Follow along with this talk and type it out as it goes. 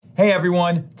Hey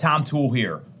everyone, Tom Toole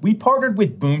here. We partnered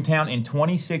with Boomtown in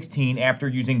 2016 after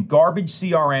using garbage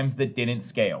CRMs that didn't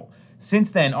scale.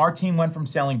 Since then, our team went from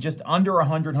selling just under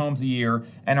 100 homes a year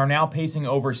and are now pacing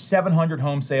over 700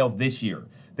 home sales this year.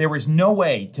 There is no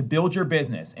way to build your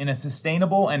business in a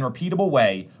sustainable and repeatable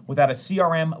way without a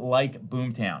CRM like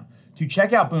Boomtown. To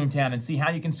check out Boomtown and see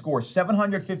how you can score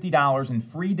 $750 in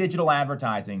free digital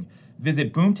advertising,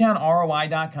 visit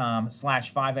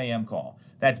boomtownroi.com/5am call.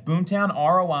 That's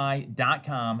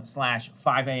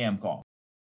boomtownroi.com/5am call.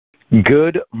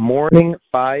 Good morning,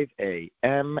 5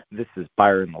 a.m. This is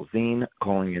Byron Lezine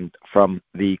calling in from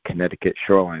the Connecticut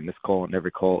shoreline. This call and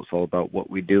every call is all about what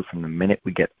we do from the minute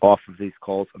we get off of these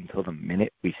calls until the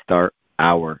minute we start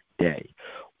our day.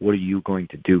 What are you going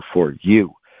to do for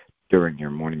you during your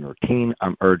morning routine?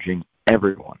 I'm urging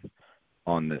everyone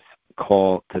on this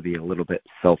call to be a little bit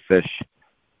selfish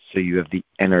so you have the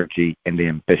energy and the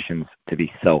ambitions to be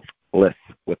selfless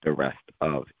with the rest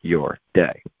of your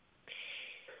day.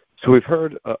 So we've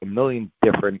heard a million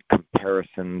different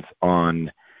comparisons on,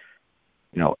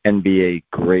 NBA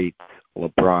greats,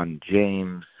 LeBron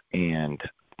James and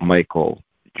Michael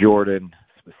Jordan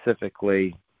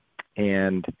specifically.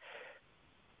 And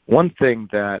one thing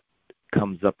that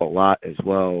comes up a lot as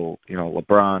well,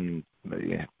 LeBron,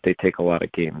 they take a lot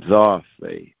of games off.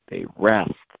 They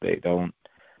rest. They don't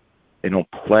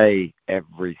play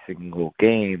every single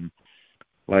game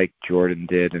like Jordan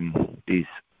did and these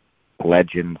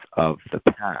legends of the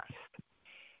past.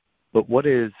 But what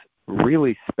is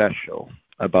really special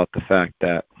about the fact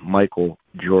that Michael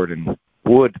Jordan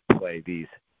would play these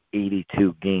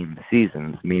 82-game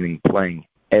seasons, meaning playing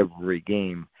every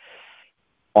game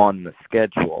on the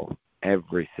schedule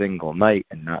every single night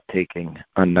and not taking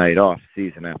a night off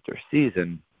season after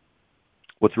season,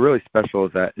 what's really special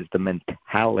is the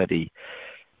mentality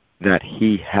that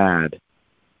he had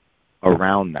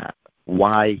around that,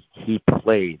 why he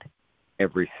played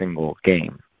every single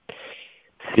game.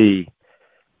 See,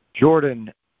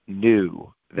 Jordan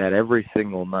knew that every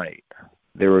single night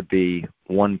there would be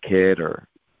one kid or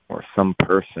some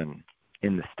person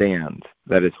in the stands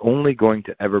that is only going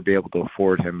to ever be able to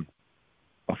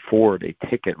afford a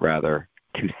ticket to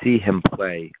see him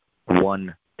play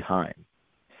one time.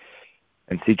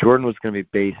 And see, Jordan was going to be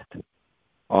based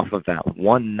off of that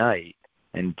one night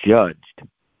and judged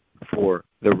for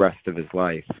the rest of his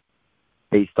life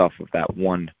based off of that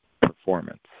one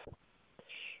performance.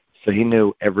 So he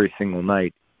knew every single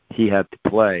night he had to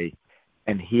play,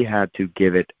 and he had to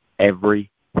give it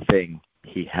everything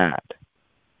he had.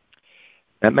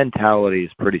 That mentality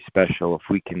is pretty special if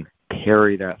we can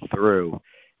carry that through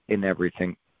in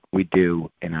everything we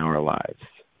do in our lives.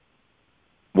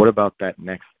 What about that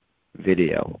next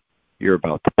video you're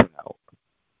about to put out?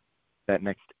 That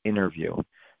next interview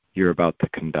you're about to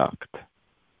conduct?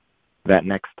 That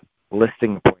next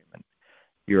listing appointment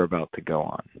you're about to go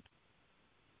on?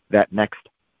 That next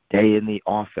day in the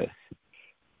office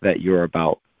that you're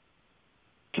about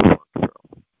to work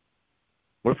through?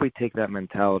 What if we take that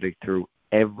mentality through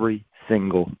every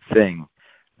single thing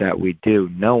that we do,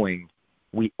 knowing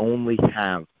we only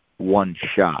have one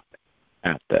shot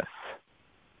at this?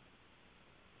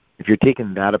 If you're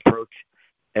taking that approach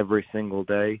every single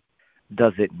day,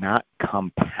 does it not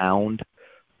compound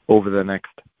over the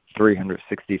next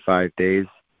 365 days?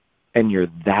 And you're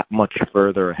that much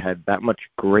further ahead, that much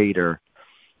greater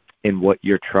in what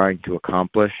you're trying to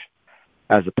accomplish,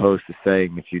 as opposed to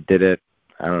saying if you did it,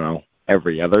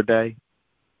 every other day,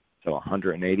 so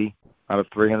 180 out of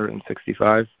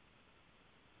 365.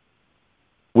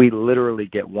 We literally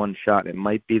get one shot. It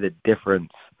might be the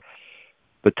difference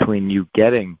between you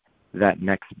getting that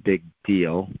next big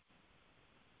deal,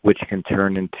 which can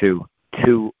turn into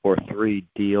 2 or 3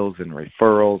 deals and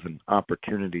referrals and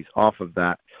opportunities off of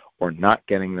that, or not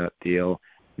getting that deal,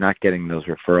 not getting those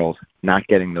referrals, not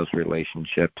getting those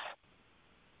relationships.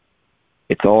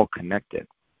 It's all connected.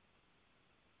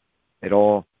 It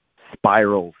all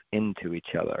spirals into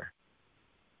each other.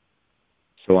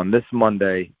 So on this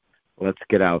Monday, let's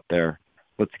get out there.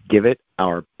 Let's give it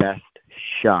our best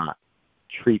shot.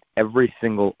 Treat every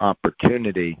single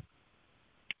opportunity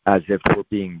as if we're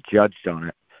being judged on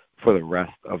it for the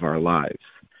rest of our lives.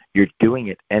 You're doing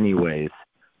it anyways.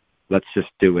 Let's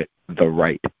just do it the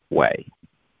right way.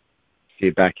 See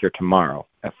you back here tomorrow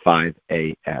at 5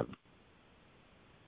 a.m.